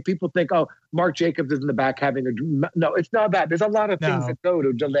that. People think, oh, Marc Jacobs is in the back having no, it's not that. There's a lot of things that go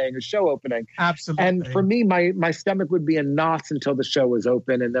to delaying a show opening. Absolutely. And for me, my stomach would be in knots until the show was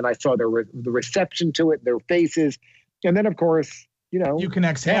open. And then I saw the reception to it, their faces. And then, of course, You can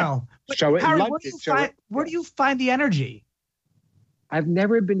exhale. Yeah. Show it. Harry, where do you find the energy? I've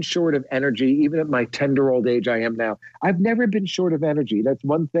never been short of energy, even at my 10-year-old age I am now. I've never been short of energy. That's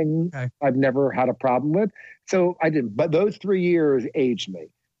one thing I've never had a problem with. So I didn't. But those 3 years aged me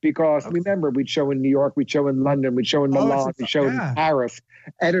because remember, we'd show in New York, we'd show in London, we'd show in Milan, we'd show in Paris,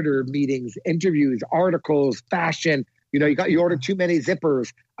 editor meetings, interviews, articles, fashion. You ordered too many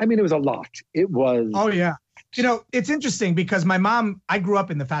zippers. I mean, it was a lot. It was. Oh, yeah. It's interesting because my mom, I grew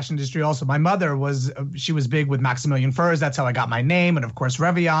up in the fashion industry also. My mother she was big with Maximilian Furs. That's how I got my name. And of course,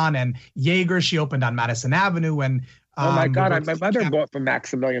 Revlon and Jaeger, she opened on Madison Avenue. And oh my God, my mother bought from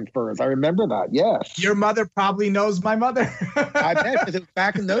Maximilian Furs. I remember that. Yes. Your mother probably knows my mother. I bet, because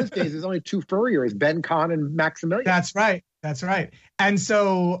back in those days, there's only two furriers, Ben Kahn and Maximilian. That's right.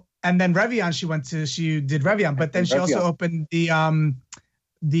 And then Revlon, she did Revlon, but then she also opened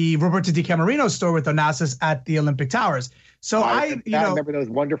the Roberto Di Camerino store with Onassis at the Olympic Towers. So I remember those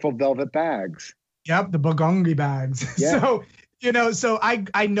wonderful velvet bags. Yep, the Bogongi bags. Yeah. So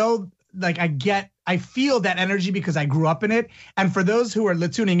I know, like, I feel that energy because I grew up in it. And for those who are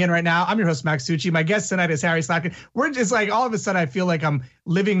tuning in right now, I'm your host, Max Tucci. My guest tonight is Harry Slatkin. We're just like, all of a sudden, I feel like I'm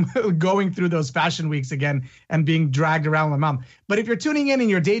going through those fashion weeks again and being dragged around with my mom. But if you're tuning in and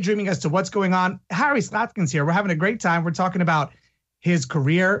you're daydreaming as to what's going on, Harry Slatkin's here. We're having a great time. We're talking about his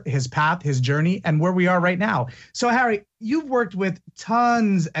career, his path, his journey, and where we are right now. So, Harry, you've worked with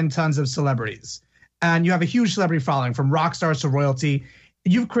tons and tons of celebrities, and you have a huge celebrity following, from rock stars to royalty.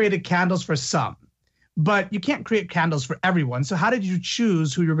 You've created candles for some, but you can't create candles for everyone. So how did you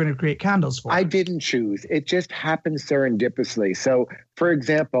choose who you're going to create candles for? I didn't choose. It just happened serendipitously. So, for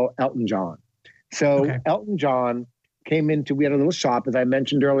example, Elton John. Elton John came into, we had a little shop, as I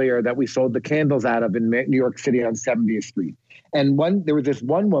mentioned earlier, that we sold the candles out of in New York City on 70th Street. And there was this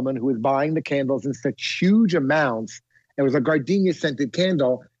one woman who was buying the candles in such huge amounts. It was a gardenia scented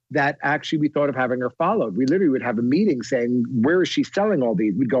candle that actually we thought of having her followed. We literally would have a meeting saying, where is she selling all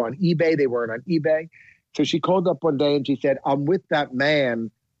these? We'd go on eBay. They weren't on eBay. So she called up one day and she said, I'm with that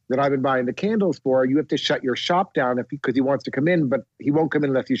man that I've been buying the candles for. You have to shut your shop down because he wants to come in, but he won't come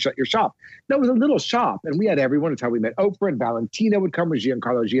in unless you shut your shop. No, it was a little shop, and we had everyone. It's how we met Oprah, and Valentina would come with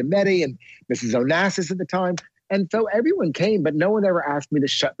Giancarlo Giametti and Mrs. Onassis at the time. And so everyone came, but no one ever asked me to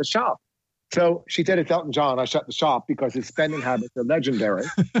shut the shop. So she said, it's Elton John. I shut the shop because his spending habits are legendary.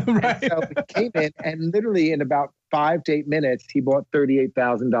 Right. So he came in, and literally in about 5 to 8 minutes, he bought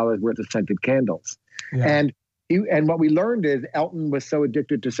 $38,000 worth of scented candles. Yeah. And what we learned is Elton was so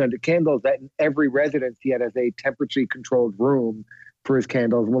addicted to scented candles that in every residence he had as a temperature-controlled room for his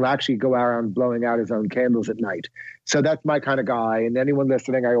candles, and will actually go around blowing out his own candles at night. So that's my kind of guy. And anyone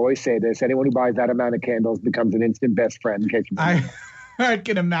listening, I always say this, anyone who buys that amount of candles becomes an instant best friend. In case I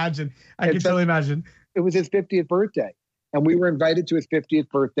can imagine. I can totally imagine. It was his 50th birthday. And we were invited to his 50th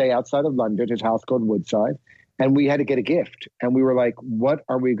birthday outside of London, his house called Woodside. And we had to get a gift. And we were like, what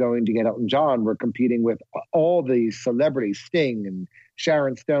are we going to get Elton John? We're competing with all these celebrities, Sting and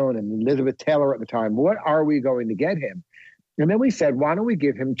Sharon Stone and Elizabeth Taylor at the time. What are we going to get him? And then we said, why don't we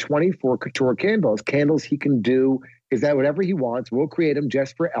give him 24 couture candles he can do, is that whatever he wants, we'll create them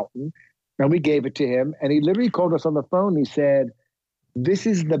just for Elton. And we gave it to him. And he literally called us on the phone. He said, this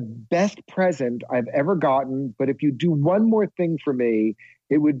is the best present I've ever gotten. But if you do one more thing for me,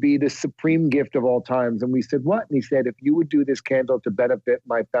 it would be the supreme gift of all times. And we said, what? And he said, if you would do this candle to benefit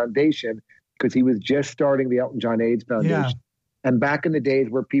my foundation, because he was just starting the Elton John AIDS Foundation. Yeah. And back in the days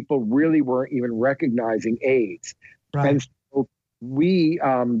where people really weren't even recognizing AIDS. Right. And so we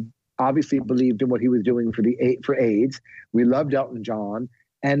obviously believed in what he was doing for AIDS. We loved Elton John.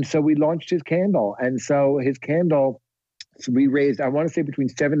 And so we launched his candle. And so his candle, we raised, I want to say, between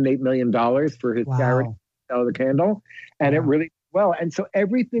 $7 and $8 million for his charity, the candle. And it really, well, and so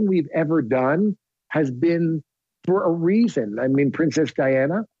everything we've ever done has been for a reason. I mean, Princess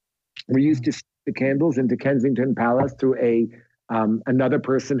Diana, we used to stick the candles into Kensington Palace through another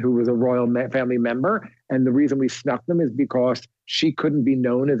person who was a royal family member. And the reason we snuck them is because she couldn't be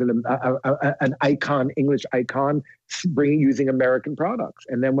known as an icon, English icon, using American products.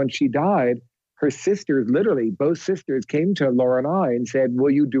 And then when she died, her sisters, literally both sisters, came to Laura and I and said,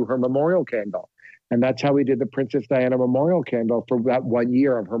 will you do her memorial candle? And that's how we did the Princess Diana memorial candle for that 1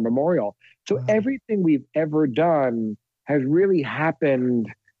 year of her memorial. So everything we've ever done has really happened,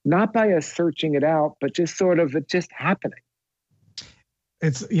 not by us searching it out, but just sort of it just happening.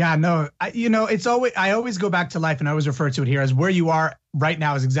 I always go back to life, and I always refer to it here as where you are right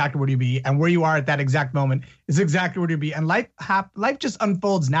now is exactly where you be, and where you are at that exact moment is exactly where you be. And life just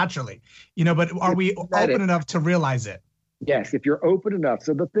unfolds naturally, but are we open enough to realize it? Yes, if you're open enough.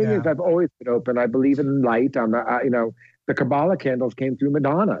 So the thing is, I've always been open. I believe in light. the Kabbalah candles came through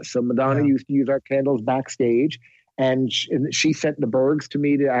Madonna. So Madonna used to use our candles backstage. And she sent the Bergs to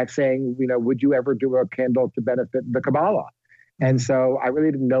me saying, would you ever do a candle to benefit the Kabbalah? And so I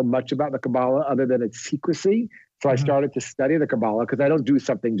really didn't know much about the Kabbalah other than its secrecy. So I started to study the Kabbalah because I don't do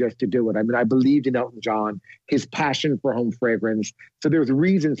something just to do it. I mean, I believed in Elton John, his passion for home fragrance. So there was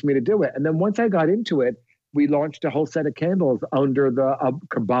reasons for me to do it. And then once I got into it, we launched a whole set of candles under the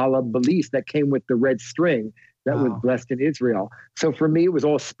Kabbalah beliefs that came with the red string that was blessed in Israel. So for me, it was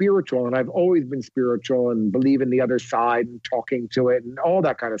all spiritual. And I've always been spiritual and believe in the other side and talking to it and all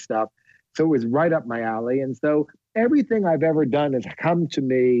that kind of stuff. So it was right up my alley. And so everything I've ever done has come to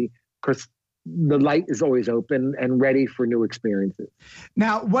me because the light is always open and ready for new experiences.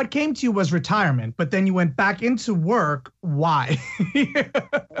 Now, what came to you was retirement, but then you went back into work. Why?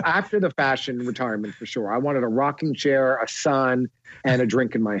 After the fashion retirement, for sure. I wanted a rocking chair, a sun, and a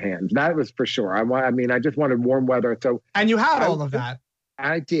drink in my hand. That was for sure. I just wanted warm weather. And you had all of that.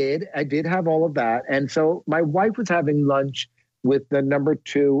 I did have all of that. And so my wife was having lunch with the number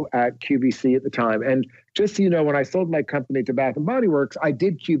 2 at QVC at the time. And just so you know, when I sold my company to Bath & Body Works, I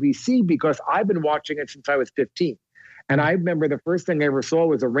did QVC because I've been watching it since I was 15. And I remember the first thing I ever saw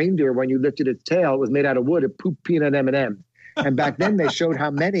was a reindeer. When you lifted its tail, it was made out of wood. It pooped peanut M&Ms. And back then they showed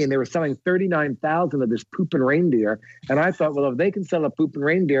how many, and they were selling 39,000 of this pooping reindeer. And I thought, well, if they can sell a pooping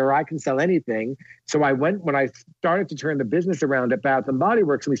reindeer, I can sell anything. So I went, when I started to turn the business around at Bath & Body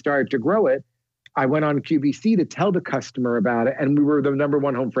Works and we started to grow it, I went on QVC to tell the customer about it, and we were the number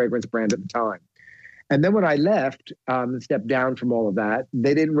 1 home fragrance brand at the time. And then when I left and stepped down from all of that,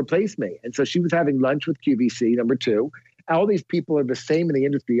 they didn't replace me. And so she was having lunch with QVC, number 2. All these people are the same in the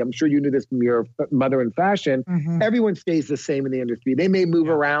industry. I'm sure you knew this from your mother in fashion. Mm-hmm. Everyone stays the same in the industry. They may move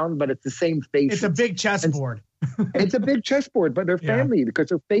around, but it's the same faces. It's a big chessboard. It's a big chessboard, but they're family because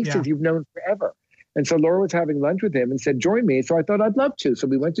they're faces you've known forever. And so Laura was having lunch with him and said, join me. So I thought I'd love to. So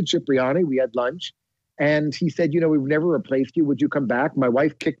we went to Cipriani. We had lunch. And he said, we've never replaced you. Would you come back? My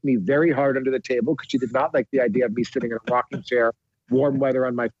wife kicked me very hard under the table because she did not like the idea of me sitting in a rocking chair, warm weather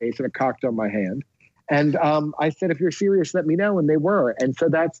on my face and a cocktail in my hand. And I said, if you're serious, let me know. And they were. And so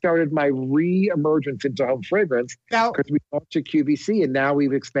that started my re-emergence into home fragrance because we launched at QVC and now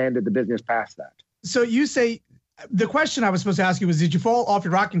we've expanded the business past that. So you say, the question I was supposed to ask you was, did you fall off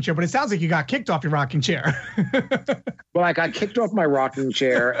your rocking chair? But it sounds like you got kicked off your rocking chair. Well, I got kicked off my rocking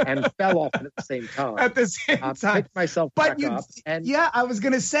chair and fell off it at the same time. At the same time. Picked myself back up. And I was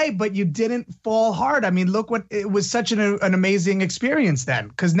going to say, but you didn't fall hard. I mean, look it was such an amazing experience then.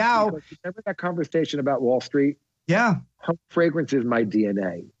 Because now. Remember that conversation about Wall Street? Yeah. Home fragrance is my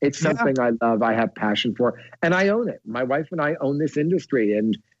DNA. It's something I love. I have passion for. And I own it. My wife and I own this industry.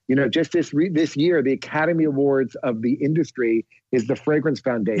 And just this year, the Academy Awards of the industry is the Fragrance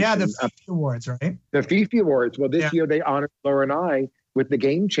Foundation. Yeah, the Fifi Awards, right? The Fifi Awards. Well, this year they honored Laura and I with the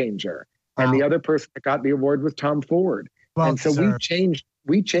Game Changer. And the other person that got the award was Tom Ford. Well, and so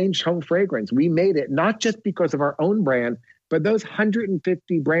we changed home fragrance. We made it not just because of our own brand, but those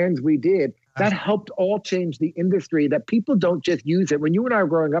 150 brands we did, that helped all change the industry, that people don't just use it. When you and I were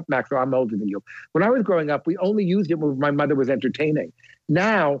growing up, Max, I'm older than you. When I was growing up, we only used it when my mother was entertaining.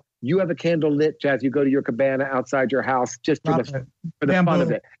 Now you have a candle lit as you go to your cabana outside your house just for the fun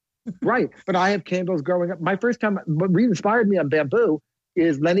of it. Right. But I have candles growing up. My first time, what re-inspired me on bamboo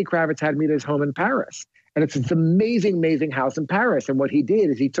is Lenny Kravitz had me at his home in Paris. And it's this amazing, amazing house in Paris. And what he did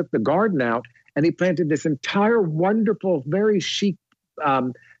is he took the garden out and he planted this entire wonderful, very chic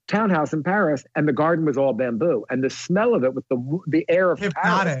townhouse in Paris. And the garden was all bamboo. And the smell of it with the air of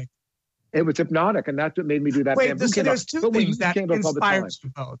Paris. It was hypnotic, and that's what made me do that. Wait, there's two things that inspired you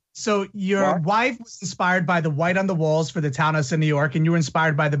both. So your wife was inspired by the white on the walls for the townhouse in New York, and you were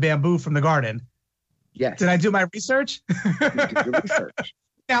inspired by the bamboo from the garden. Yes. Did I do my research? You did your research.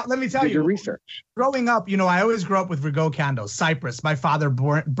 Now, let me tell you. Your research. Growing up, I always grew up with Rigaud candles, cypress. My father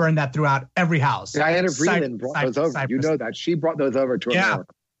burned that throughout every house. Diana Vreeland brought those over. Cypress. You know that. She brought those over to America.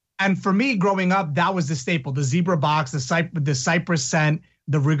 And for me, growing up, that was the staple. The zebra box, the cypress scent,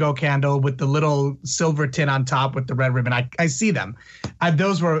 the Rigaud candle with the little silver tin on top with the red ribbon. I see them.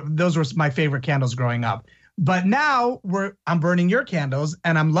 Those were my favorite candles growing up. But now I'm burning your candles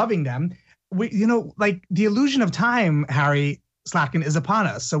and I'm loving them. Like the illusion of time, Harry Slatkin, is upon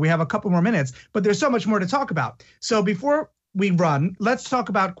us. So we have a couple more minutes, but there's so much more to talk about. So before we run, let's talk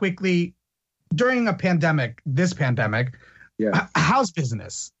about quickly during this pandemic, how's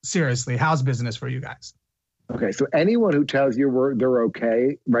business? Seriously, how's business for you guys? Okay, so anyone who tells you they're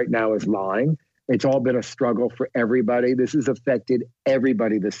okay right now is lying. It's all been a struggle for everybody. This has affected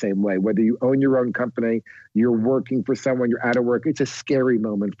everybody the same way. Whether you own your own company, you're working for someone, you're out of work, it's a scary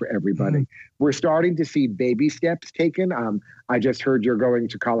moment for everybody. We're starting to see baby steps taken. I just heard you're going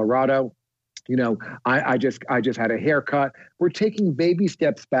to Colorado. You know, I just had a haircut. We're taking baby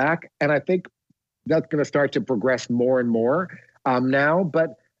steps back, and I think that's going to start to progress more and more now.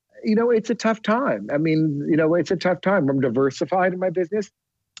 But, you know, it's a tough time. I mean, you know, it's a tough time. I'm diversified in my business.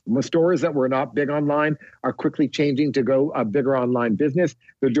 The stores that were not big online are quickly changing to go a bigger online business.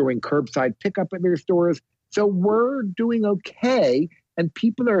 They're doing curbside pickup at their stores. So we're doing okay, and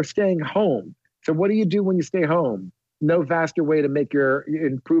people are staying home. So what do you do when you stay home? No faster way to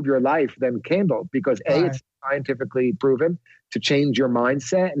improve your life than candles, because A, it's scientifically proven to change your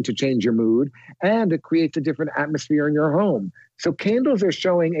mindset and to change your mood, and it creates a different atmosphere in your home. So candles are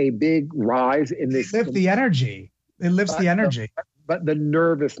showing a big rise in this. Lift the energy. It lifts the energy. But the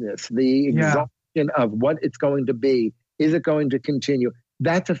nervousness, the exhaustion of what it's going to be, is it going to continue?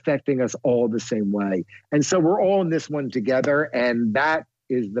 That's affecting us all the same way. And so we're all in this one together, and that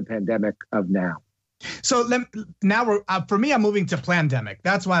is the pandemic of now. So now for me, I'm moving to plandemic.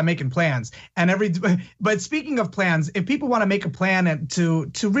 That's why I'm making plans. But speaking of plans, if people want to make a plan to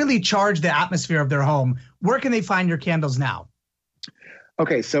really charge the atmosphere of their home, where can they find your candles now?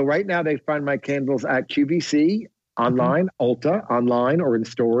 Okay, so right now they find my candles at QVC online, Ulta online, or in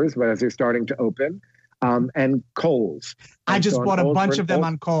stores, but as they're starting to open, and Kohl's. I just bought a bunch of them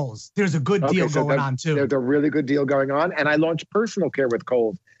on Kohl's. There's a good deal going on too. There's a really good deal going on, and I launched personal care with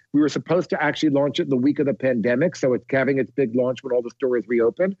Kohl's. We were supposed to actually launch it the week of the pandemic, so it's having its big launch when all the stores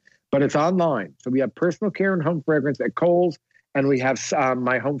reopen, but it's online. So we have personal care and home fragrance at Kohl's, and we have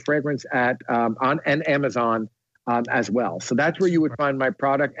my home fragrance at on Amazon as well. So that's where you would find my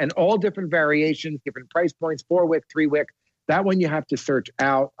product, and all different variations, different price points, 4-wick, 3-wick. That one you have to search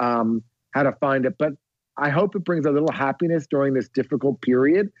out how to find it. But I hope it brings a little happiness during this difficult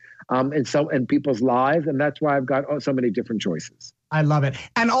period in people's lives, and that's why I've got so many different choices. I love it.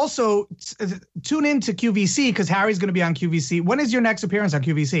 And also tune in to QVC, because Harry's going to be on QVC. When is your next appearance on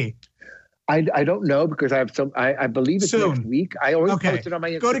QVC? I don't know, because I believe it's next week. I always post it on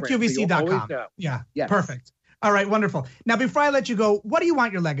my Instagram. Go to QVC.com. So yeah, yes. Perfect. All right, wonderful. Now, before I let you go, what do you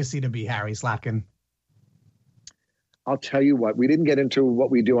want your legacy to be, Harry Slatkin? I'll tell you what, we didn't get into what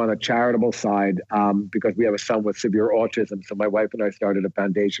we do on a charitable side because we have a son with severe autism. So my wife and I started a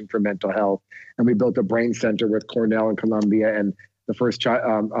foundation for mental health, and we built a brain center with Cornell and Columbia, and the first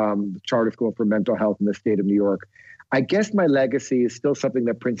charter school for mental health in the state of New York. I guess my legacy is still something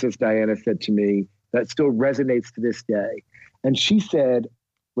that Princess Diana said to me that still resonates to this day. And she said,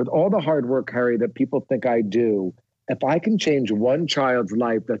 with all the hard work, Harry, that people think I do, if I can change one child's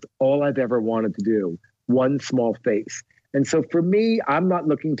life, that's all I've ever wanted to do, one small face. And so for me, I'm not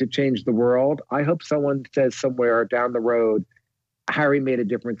looking to change the world. I hope someone says somewhere down the road, Harry made a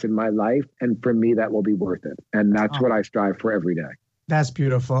difference in my life. And for me, that will be worth it. And that's what I strive for every day. That's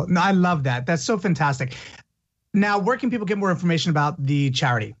beautiful. No, I love that. That's so fantastic. Now, where can people get more information about the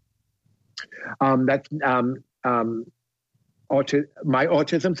charity? My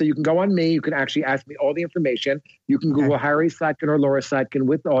autism. So you can go on me. You can actually ask me all the information. You can Google Harry Slatkin or Laura Slatkin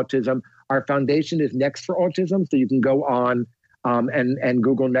with autism. Our foundation is Next for Autism. So you can go on and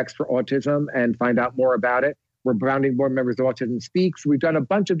Google Next for Autism and find out more about it. We're founding board members of Autism Speaks. We've done a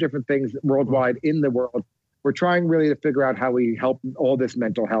bunch of different things worldwide in the world. We're trying really to figure out how we help all this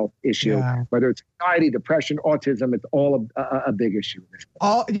mental health issue, whether it's anxiety, depression, autism. It's all a big issue.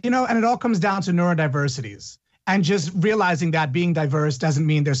 And it all comes down to neurodiversities. And just realizing that being diverse doesn't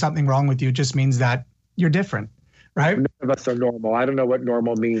mean there's something wrong with you. It just means that you're different, right? None of us are normal. I don't know what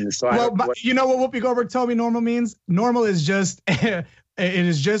normal means. So you know what Whoopi Goldberg told me normal means? Normal is just it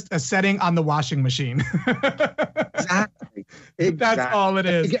is just a setting on the washing machine. Exactly. That's all it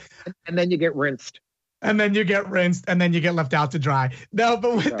is. And then you get rinsed. And then you get rinsed, and then you get left out to dry. No,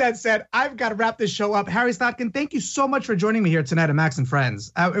 but with that said, I've got to wrap this show up. Harry Slatkin, thank you so much for joining me here tonight at Max and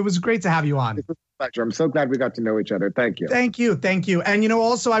Friends. It was great to have you on. It was a pleasure. I'm so glad we got to know each other. Thank you. Thank you. And,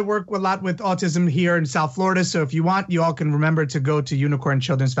 also I work a lot with autism here in South Florida. So if you want, you all can remember to go to Unicorn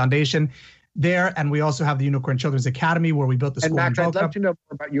Children's Foundation there. And we also have the Unicorn Children's Academy where we built the school. And Max, I'd love to know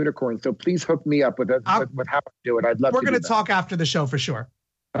more about Unicorn. So please hook me up with how to do it. I'd love to. We're going to talk after the show for sure.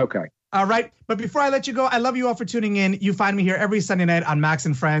 Okay. All right. But before I let you go, I love you all for tuning in. You find me here every Sunday night on Max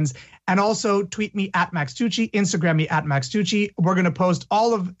and Friends. And also tweet me at Max Tucci, Instagram me at Max Tucci. We're going to post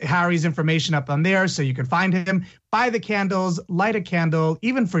all of Harry's information up on there so you can find him, buy the candles, light a candle,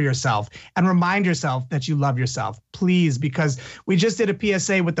 even for yourself, and remind yourself that you love yourself, please, because we just did a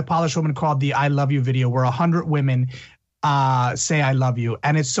PSA with the Polish Woman called the I Love You video where 100 women say I love you.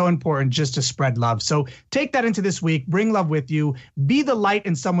 And it's so important just to spread love. So take that into this week. Bring love with you. Be the light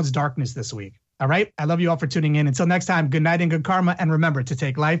in someone's darkness this week. All right. I love you all for tuning in. Until next time, good night and good karma. And remember to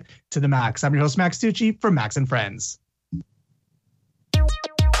take life to the max. I'm your host, Max Tucci from Max and Friends.